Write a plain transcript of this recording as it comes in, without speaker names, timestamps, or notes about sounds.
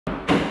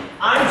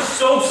I'm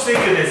so sick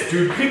of this,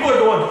 dude. People are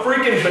going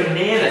freaking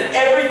bananas.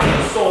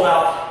 Everything's sold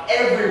out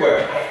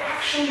everywhere. I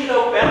actually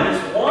though found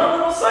this one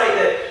little site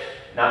that,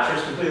 not sure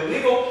it's completely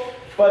legal,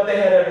 but they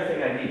had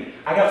everything I need.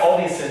 I got all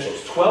the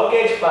essentials: 12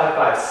 gauge,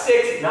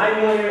 5.56,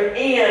 9mm,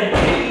 and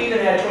they even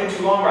had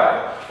 22 long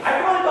rifle.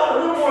 I probably bought a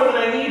little more than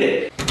I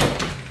needed.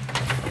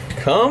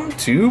 Come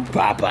to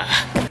Papa.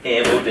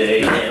 Ammo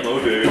day,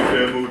 ammo day,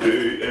 ammo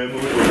day, ammo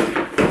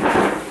day.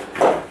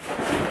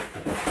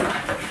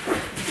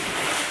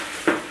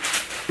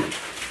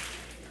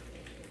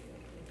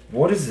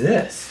 What is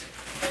this?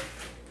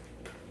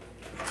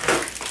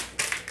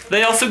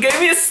 They also gave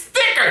me a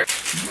sticker!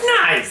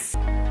 Nice!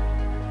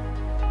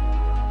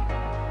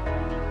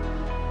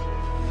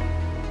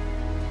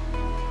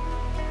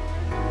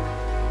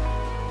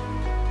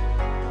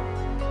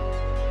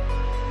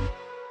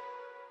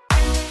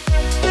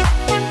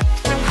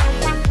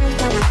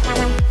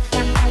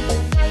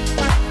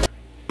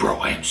 Bro,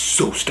 I am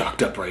so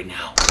stocked up right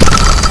now.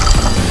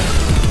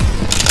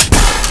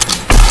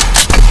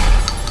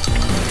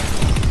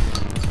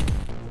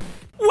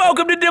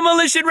 Welcome to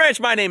Demolition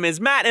Ranch. My name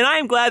is Matt, and I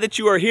am glad that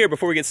you are here.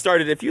 Before we get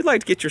started, if you'd like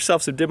to get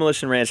yourself some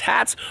Demolition Ranch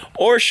hats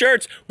or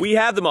shirts, we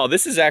have them all.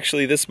 This is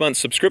actually this month's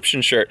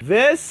subscription shirt.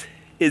 This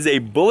is a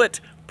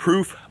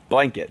bulletproof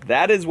blanket.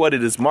 That is what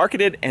it is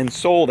marketed and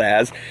sold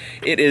as.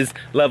 It is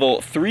level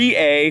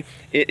 3A.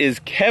 It is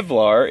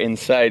Kevlar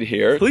inside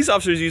here. Police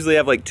officers usually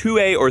have like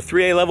 2A or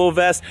 3A level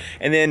vests,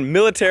 and then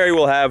military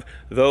will have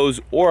those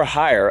or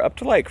higher, up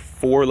to like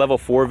level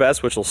 4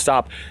 vests, which will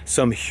stop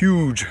some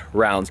huge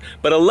rounds.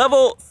 But a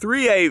level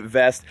 3A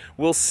vest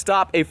will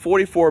stop a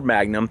 44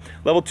 Magnum.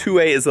 Level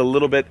 2A is a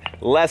little bit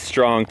less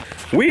strong.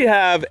 We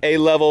have a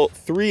level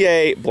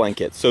 3A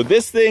blanket. So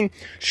this thing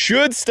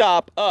should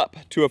stop up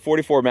to a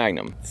 44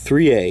 Magnum.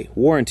 3A,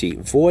 warranty,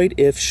 void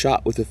if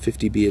shot with a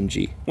 50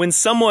 BMG. When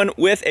someone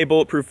with a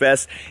bulletproof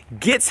vest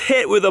gets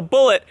hit with a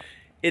bullet,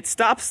 it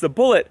stops the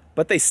bullet,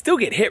 but they still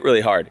get hit really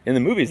hard. In the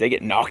movies, they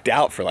get knocked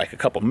out for like a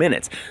couple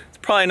minutes. It's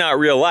probably not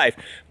real life,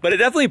 but it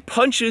definitely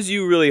punches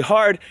you really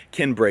hard,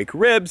 can break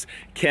ribs,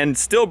 can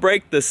still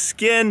break the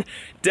skin,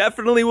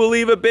 definitely will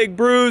leave a big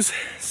bruise.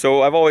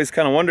 So I've always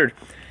kind of wondered,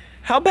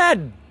 how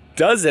bad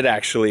does it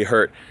actually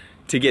hurt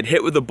to get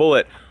hit with a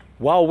bullet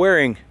while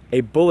wearing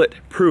a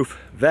bulletproof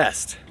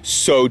vest?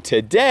 So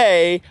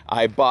today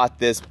I bought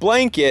this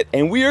blanket,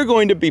 and we are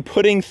going to be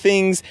putting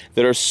things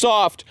that are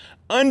soft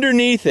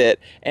underneath it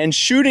and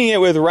shooting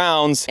it with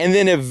rounds, and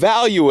then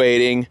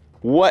evaluating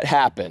what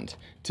happened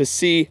to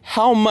see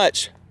how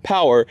much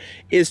power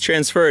is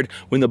transferred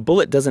when the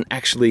bullet doesn't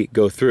actually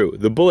go through.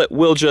 The bullet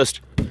will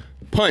just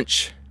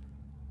punch,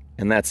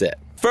 and that's it.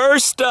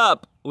 First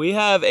up, we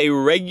have a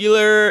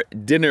regular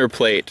dinner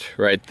plate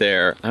right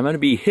there. I'm gonna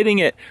be hitting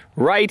it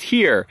right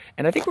here,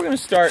 and I think we're gonna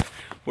start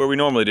where we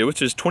normally do,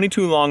 which is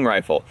 22 long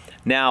rifle.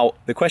 Now,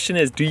 the question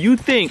is, do you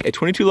think a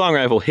 22 long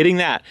rifle hitting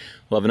that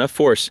will have enough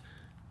force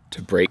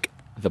to break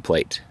the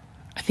plate?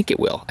 I think it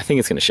will. I think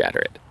it's gonna shatter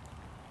it.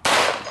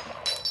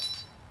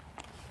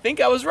 I think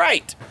I was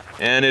right.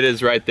 And it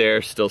is right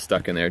there, still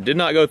stuck in there. Did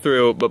not go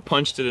through, but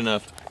punched it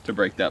enough to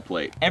break that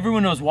plate.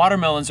 Everyone knows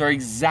watermelons are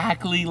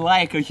exactly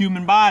like a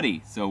human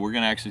body. So we're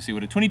gonna actually see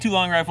what a 22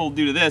 long rifle will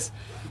do to this.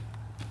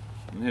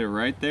 Hit it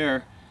right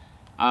there.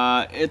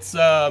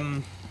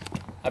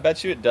 I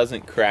bet you it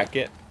doesn't crack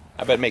it.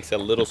 I bet it makes a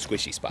little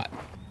squishy spot.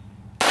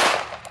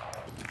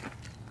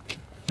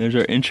 There's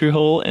our entry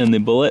hole, and the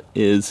bullet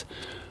is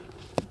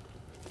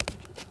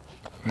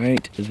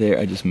right there.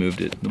 I just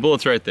moved it. The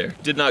bullet's right there.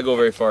 Did not go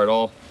very far at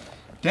all.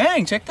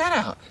 Dang, check that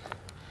out.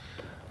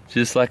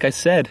 Just like I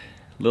said,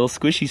 little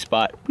squishy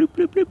spot. Bloop,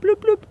 bloop, bloop, bloop,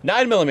 bloop.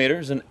 9mm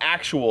is an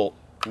actual,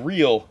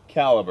 real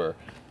caliber.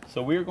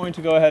 So we're going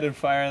to go ahead and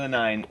fire the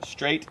 9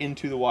 straight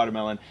into the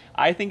watermelon.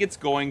 I think it's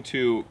going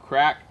to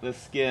crack the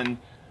skin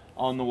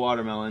on the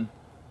watermelon.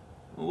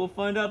 We'll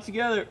find out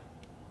together.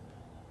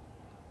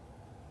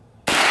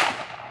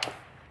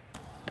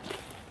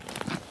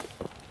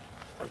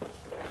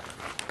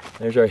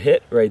 There's our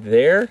hit right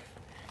there.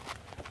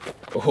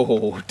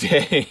 Oh,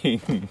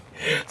 dang.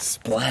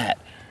 Splat.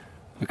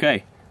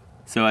 Okay,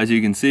 so as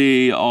you can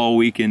see, all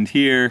weakened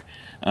here.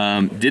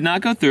 Did not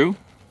go through.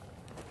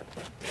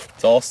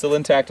 It's all still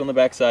intact on the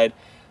backside,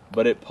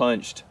 but it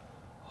punched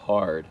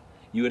hard.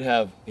 You would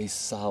have a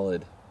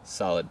solid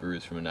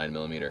bruise from a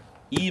 9mm,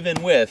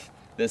 even with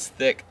this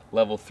thick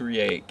level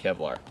 3A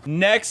Kevlar.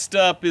 Next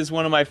up is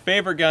one of my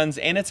favorite guns,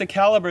 and it's a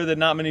caliber that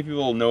not many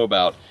people know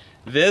about.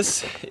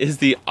 This is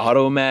the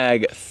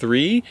Automag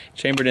 3,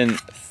 chambered in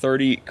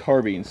 30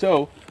 carbine.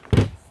 So,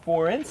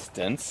 for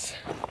instance,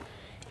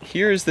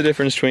 here's the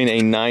difference between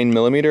a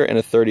 9mm and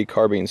a 30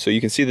 carbine. So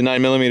you can see the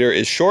 9mm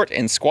is short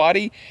and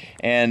squatty,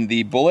 and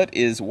the bullet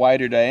is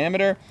wider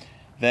diameter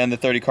than the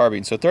 30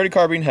 carbine. So 30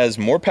 carbine has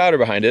more powder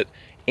behind it,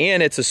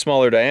 and it's a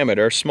smaller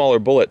diameter, smaller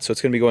bullet, so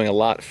it's gonna be going a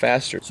lot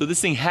faster. So this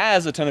thing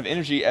has a ton of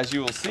energy, as you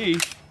will see,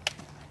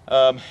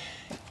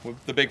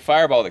 with the big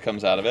fireball that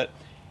comes out of it.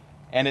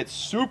 And it's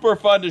super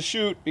fun to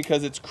shoot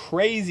because it's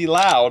crazy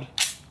loud,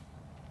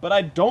 but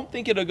I don't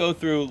think it'll go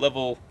through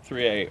level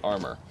 3A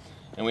armor.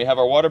 And we have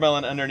our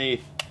watermelon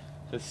underneath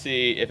to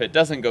see if it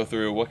doesn't go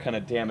through, what kind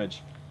of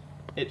damage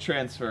it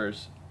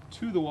transfers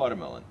to the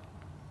watermelon.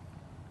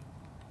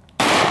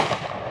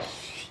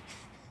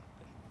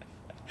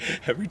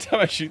 Every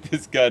time I shoot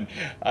this gun,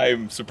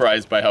 I'm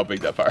surprised by how big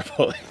that fire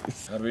bullet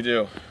is. How do we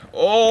do?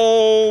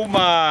 Oh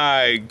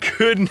my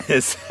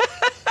goodness.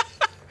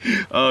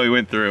 Oh, he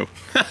went through.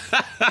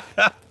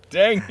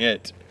 Dang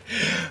it.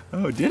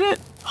 Oh, did it?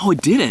 Oh,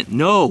 it didn't.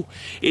 No.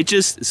 It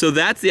just, so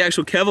that's the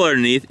actual Kevlar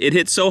underneath. It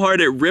hit so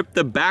hard it ripped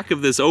the back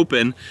of this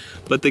open,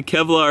 but the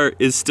Kevlar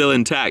is still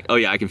intact. Oh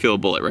yeah, I can feel a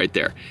bullet right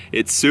there.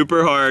 It's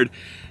super hard.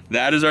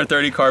 That is our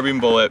 .30 carbine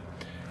bullet.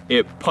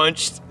 It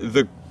punched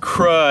the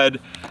crud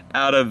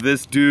out of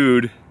this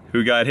dude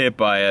who got hit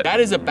by it. That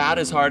is about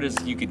as hard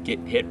as you could get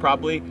hit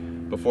probably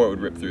before it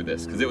would rip through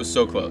this, because it was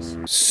so close.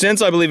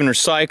 Since I believe in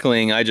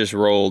recycling, I just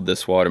rolled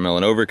this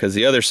watermelon over because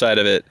the other side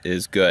of it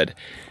is good,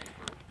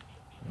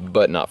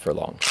 but not for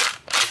long.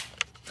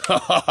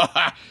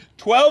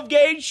 12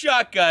 gauge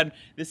shotgun.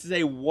 This is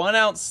a 1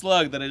 ounce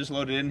slug that I just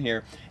loaded in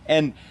here.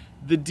 And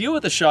the deal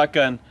with the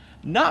shotgun,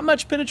 not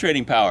much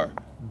penetrating power,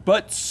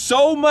 but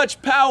so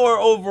much power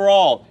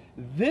overall.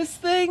 This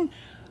thing,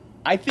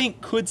 I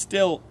think, could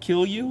still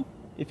kill you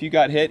if you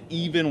got hit,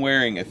 even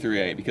wearing a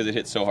 3A, because it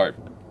hits so hard.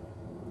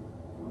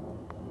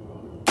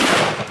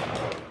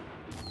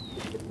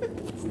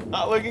 It's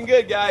not looking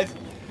good, guys.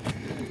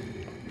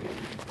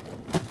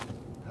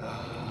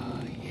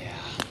 Oh, yeah.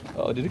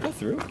 Oh, did it go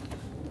through?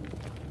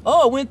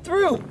 Oh, it went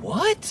through.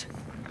 What?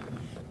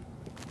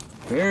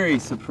 Very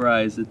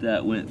surprised that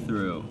that went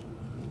through.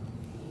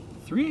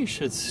 3A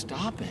should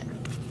stop it.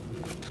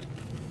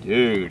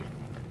 Dude.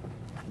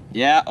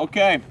 Yeah,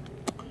 okay.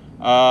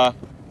 I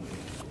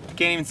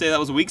can't even say that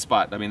was a weak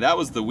spot. I mean, that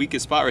was the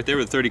weakest spot right there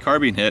with the .30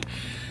 carbine hit.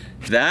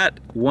 That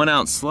 1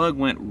 ounce slug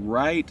went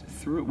right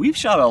through. We've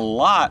shot a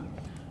lot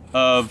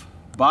of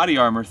body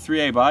armor,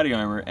 3A body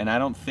armor, and I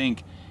don't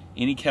think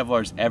any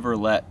Kevlar's ever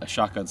let a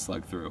shotgun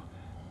slug through.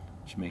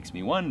 Which makes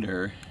me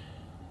wonder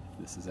if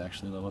this is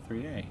actually level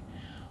 3A.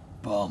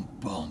 Bum,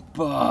 bum,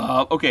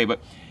 bum. Okay, but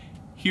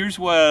here's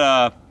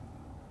what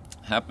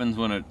happens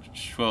when a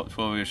 12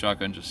 gauge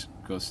shotgun just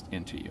goes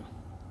into you.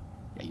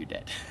 Yeah, you're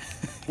dead.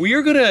 We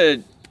are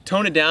gonna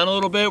tone it down a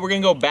little bit. We're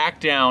gonna go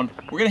back down.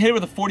 We're gonna hit it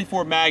with a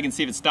 44 mag and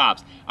see if it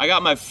stops. I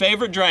got my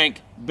favorite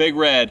drink, Big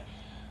Red.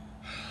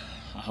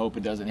 I hope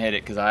it doesn't hit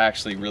it, because I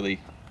actually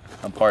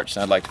I'm parched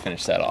and I'd like to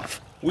finish that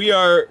off. We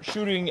are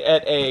shooting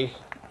at a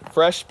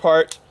fresh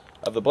part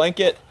of the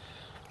blanket.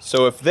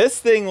 So if this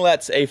thing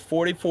lets a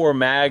 44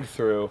 mag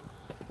through,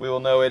 we will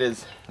know it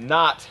is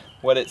not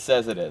what it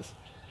says it is.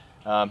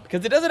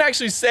 Because it doesn't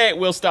actually say it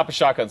will stop a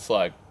shotgun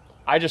slug.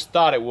 I just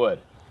thought it would.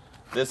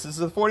 This is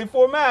a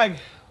 44 mag.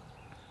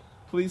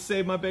 Please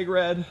save my Big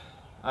Red.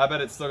 I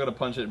bet it's still gonna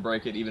punch it and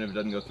break it, even if it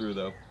doesn't go through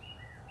though.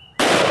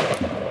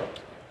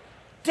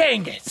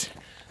 Dang it!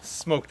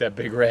 Smoke that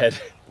Big Red.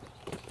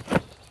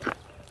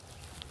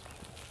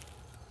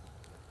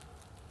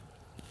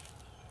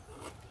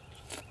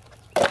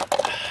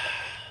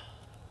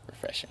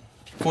 Refreshing.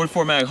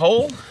 44 mag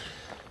hole.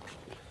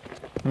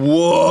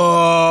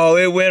 Whoa,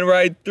 it went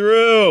right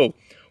through.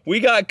 We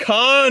got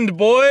conned,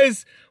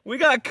 boys. We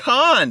got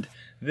conned.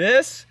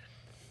 This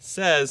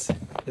says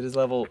it is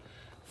level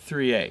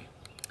 3A.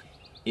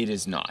 It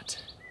is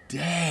not.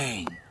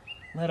 Dang.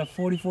 Let a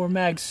 44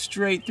 mag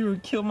straight through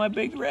and kill my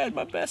Big Red,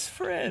 my best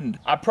friend.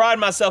 I pride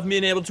myself in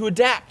being able to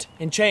adapt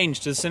and change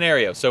to the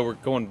scenario. So we're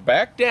going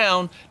back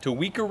down to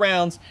weaker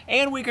rounds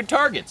and weaker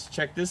targets.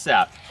 Check this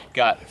out.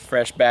 Got a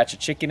fresh batch of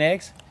chicken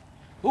eggs.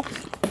 Oop.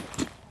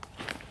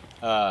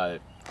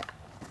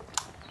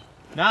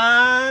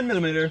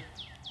 9mm.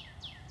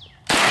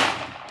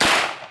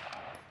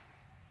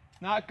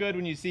 Not good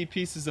when you see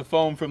pieces of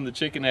foam from the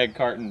chicken egg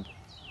carton.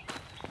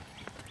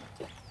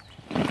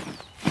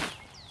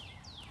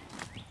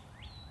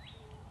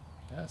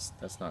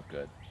 That's not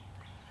good.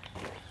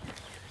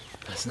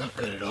 That's not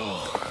good at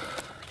all.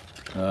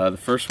 The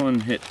first one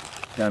hit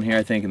down here,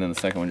 I think, and then the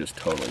second one just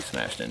totally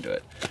smashed into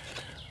it.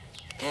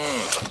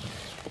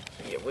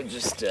 Yeah, we'll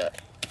just,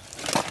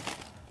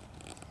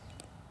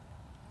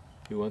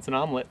 who wants an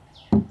omelet?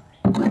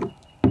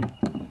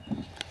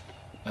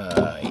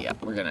 Yeah,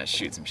 we're gonna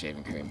shoot some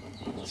shaving cream.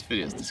 This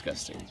video is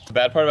disgusting. The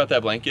bad part about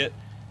that blanket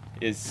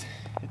is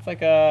it's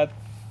like a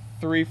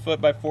 3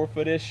 foot by 4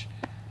 foot-ish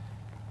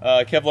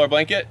Kevlar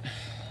blanket.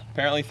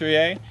 Apparently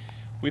 3A.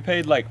 We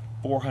paid like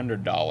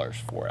 $400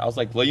 for it. I was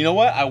like, well, you know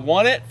what? I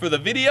want it for the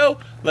video.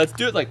 Let's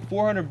do it, like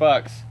 400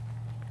 bucks.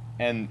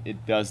 And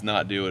it does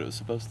not do what it was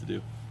supposed to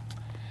do.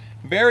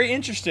 Very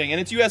interesting, and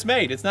it's US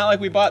made. It's not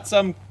like we bought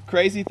some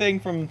crazy thing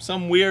from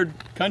some weird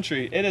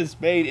country. It is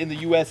made in the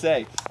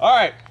USA. All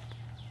right,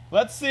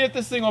 let's see if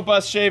this thing will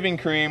bust shaving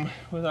cream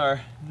with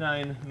our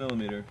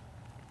 9mm.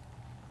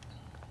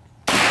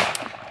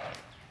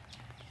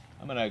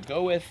 I'm gonna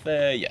go with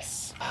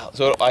yes.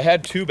 So I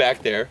had 2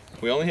 back there.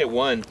 We only hit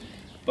 1,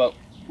 but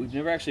we've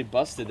never actually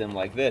busted them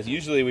like this.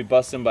 Usually we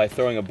bust them by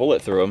throwing a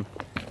bullet through them.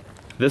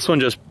 This one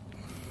just,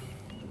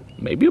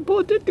 maybe a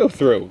bullet did go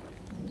through.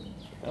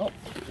 Oh,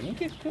 I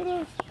think it could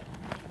have.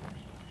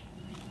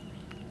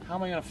 How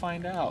am I gonna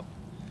find out?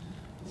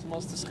 It's the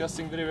most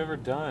disgusting video I've ever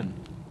done.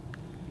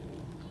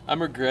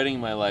 I'm regretting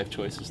my life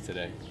choices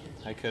today.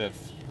 I could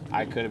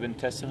have been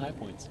testing high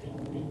points.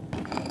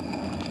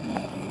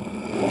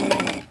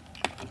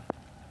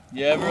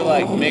 You ever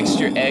like mix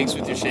your eggs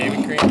with your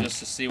shaving cream just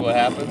to see what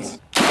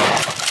happens?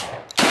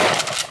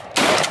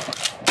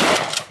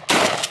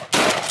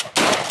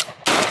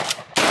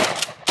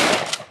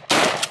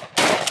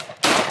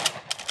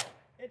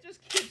 It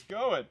just keeps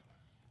going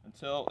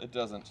until it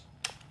doesn't.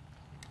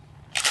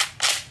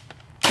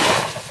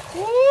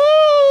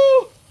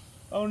 Woo!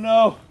 Oh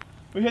no,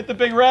 we hit the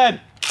big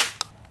red.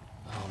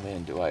 Oh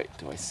man, do I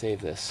save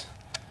this?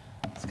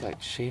 It's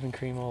got shaving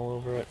cream all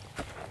over it.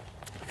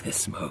 This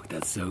smoke,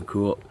 that's so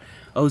cool.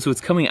 Oh, so it's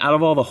coming out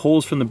of all the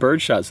holes from the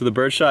birdshot. So the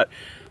birdshot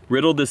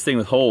riddled this thing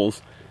with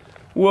holes.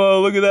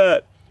 Whoa, look at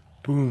that.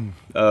 Boom.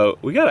 Oh,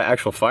 we got an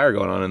actual fire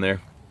going on in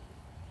there.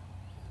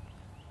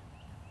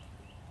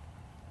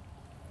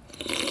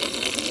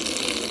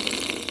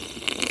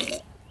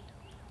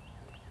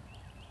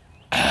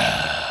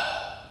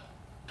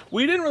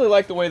 We didn't really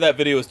like the way that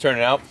video was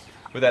turning out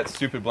with that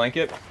stupid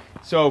blanket.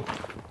 So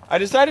I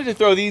decided to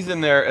throw these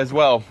in there as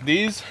well.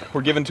 These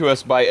were given to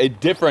us by a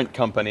different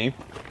company.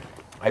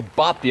 I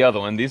bought the other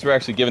one. These were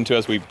actually given to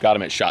us. We got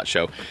them at SHOT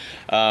Show.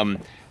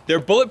 They're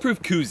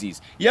bulletproof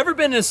koozies. You ever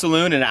been in a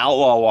saloon and an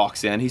outlaw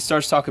walks in, he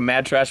starts talking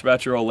mad trash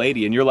about your old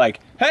lady, and you're like,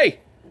 hey,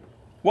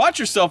 watch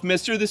yourself,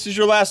 mister, this is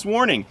your last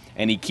warning.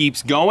 And he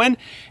keeps going,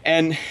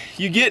 and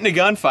you get in a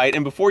gunfight,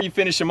 and before you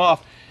finish him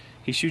off,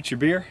 he shoots your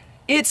beer.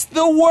 It's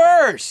the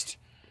worst!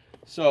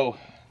 So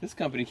this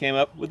company came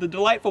up with a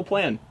delightful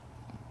plan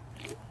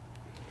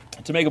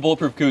to make a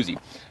bulletproof koozie.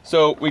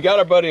 So we got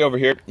our buddy over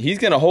here. He's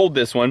gonna hold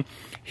this one.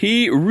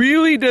 He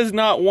really does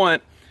not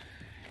want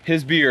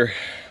his beer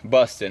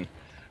busting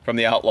from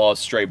the outlaw's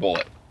stray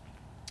bullet.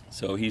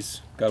 So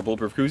he's got a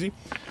bulletproof koozie.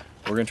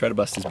 We're gonna try to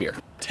bust his beer.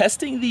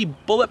 Testing the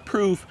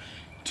bulletproof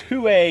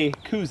 2A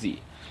koozie.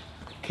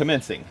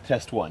 Commencing,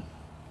 test 1.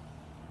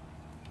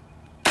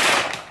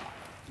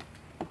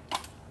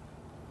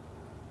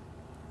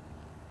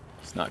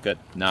 It's not good,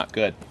 not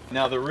good.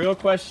 Now the real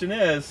question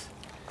is,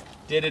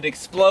 did it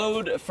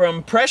explode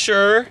from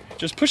pressure,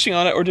 just pushing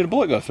on it, or did a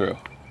bullet go through?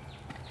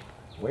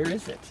 Where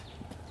is it?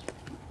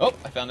 Oh,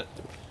 I found it.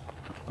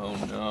 Oh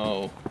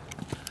no.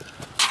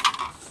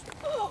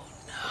 Oh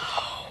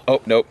no.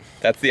 Oh, nope,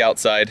 that's the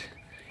outside.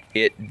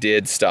 It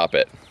did stop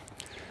it.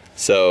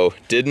 So,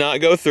 did not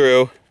go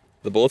through.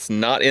 The bullet's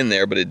not in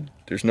there, but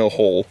there's no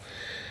hole.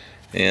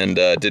 And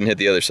didn't hit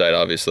the other side,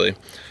 obviously.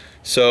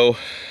 So,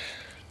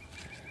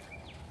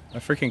 my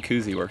freaking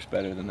koozie works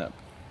better than that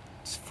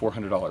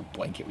 $400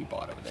 blanket we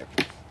bought over there.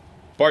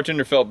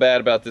 Bartender felt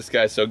bad about this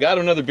guy, so got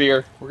another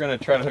beer. We're gonna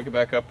try to hook it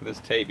back up with this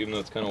tape, even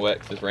though it's kind of wet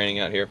because it's raining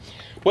out here.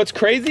 What's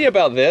crazy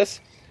about this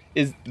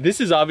is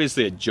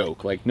obviously a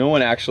joke. Like, no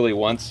one actually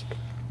wants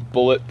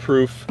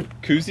bulletproof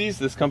koozies.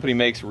 This company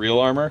makes real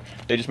armor.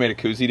 They just made a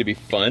koozie to be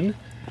fun.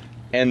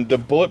 And the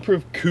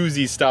bulletproof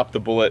koozie stopped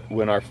the bullet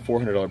when our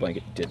 $400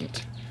 blanket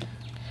didn't.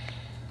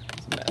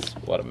 It's a mess.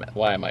 What a mess.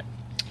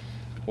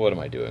 What am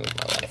I doing with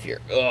my life here?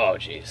 Oh,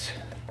 jeez.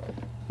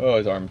 Oh,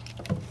 his arm.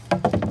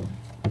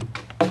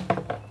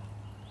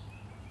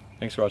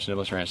 Thanks for watching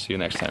Demolition Ranch. See you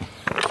next time.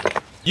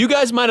 You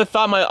guys might have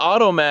thought my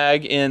auto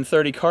mag in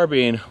 .30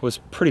 carbine was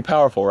pretty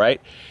powerful, right?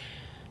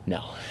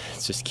 No,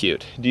 it's just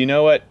cute. Do you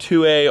know what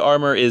 2A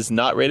armor is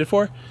not rated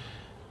for?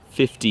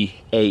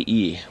 50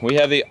 AE. We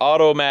have the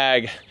auto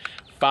mag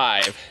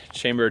 5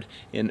 chambered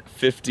in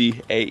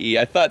 50 AE.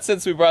 I thought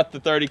since we brought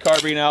the .30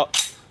 carbine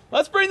out,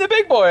 let's bring the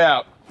big boy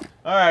out.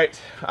 All right,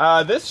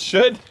 this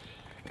should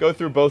go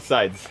through both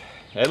sides.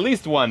 At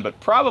least one, but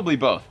probably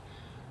both.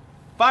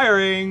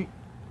 Firing.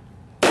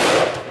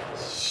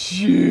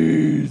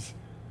 Jeez.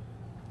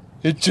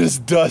 It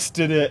just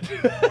dusted it.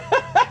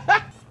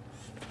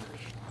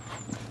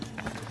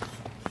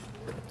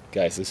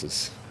 Guys, this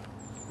is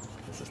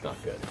not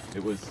good.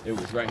 It was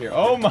right here.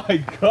 Oh my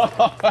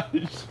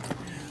gosh.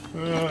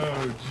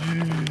 Oh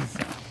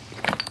jeez.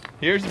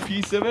 Here's a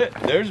piece of it.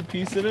 There's a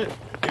piece of it.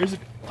 Here's a.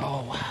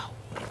 Oh wow.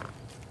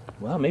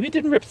 Well, maybe it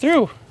didn't rip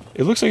through.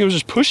 It looks like it was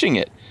just pushing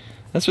it.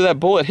 That's where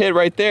that bullet hit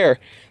right there.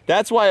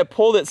 That's why it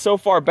pulled it so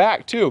far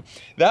back too.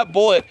 That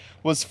bullet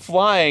was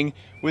flying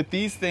with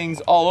these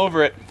things all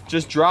over it,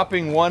 just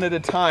dropping one at a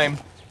time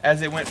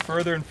as it went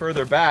further and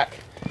further back.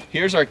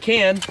 Here's our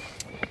can.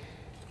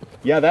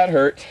 Yeah, that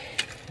hurt.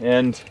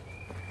 And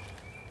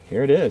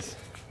here it is.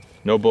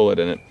 No bullet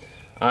in it.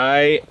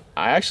 I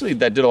actually,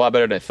 that did a lot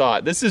better than I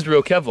thought. This is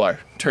real Kevlar,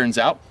 turns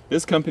out.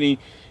 This company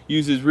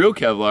uses real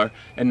Kevlar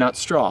and not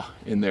straw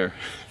in their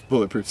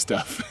bulletproof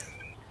stuff.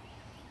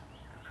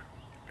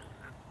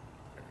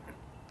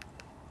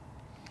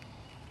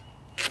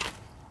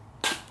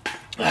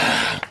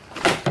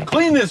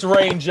 Clean this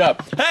range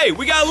up. Hey,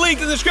 we got a link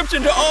in the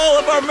description to all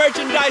of our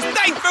merchandise.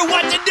 Thanks for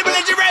watching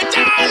Demolition Ranch.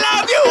 I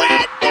love you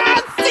and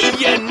I'll see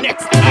you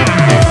next time.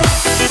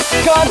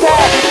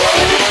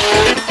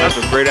 Contact. That's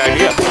a great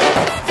idea.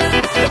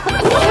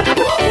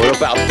 What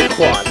about the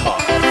quad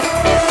hawk?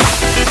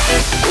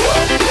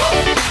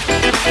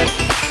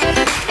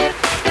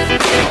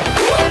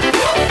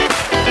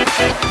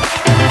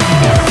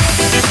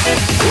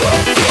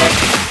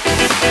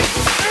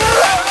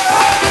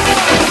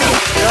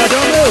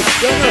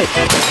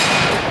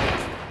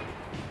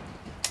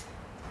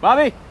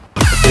 Bobby.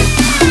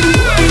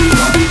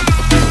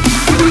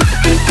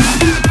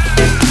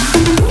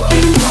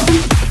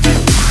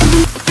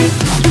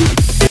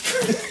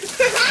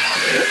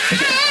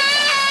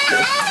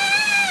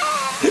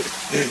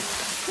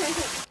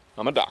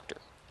 I'm a doctor.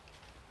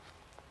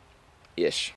 Ish.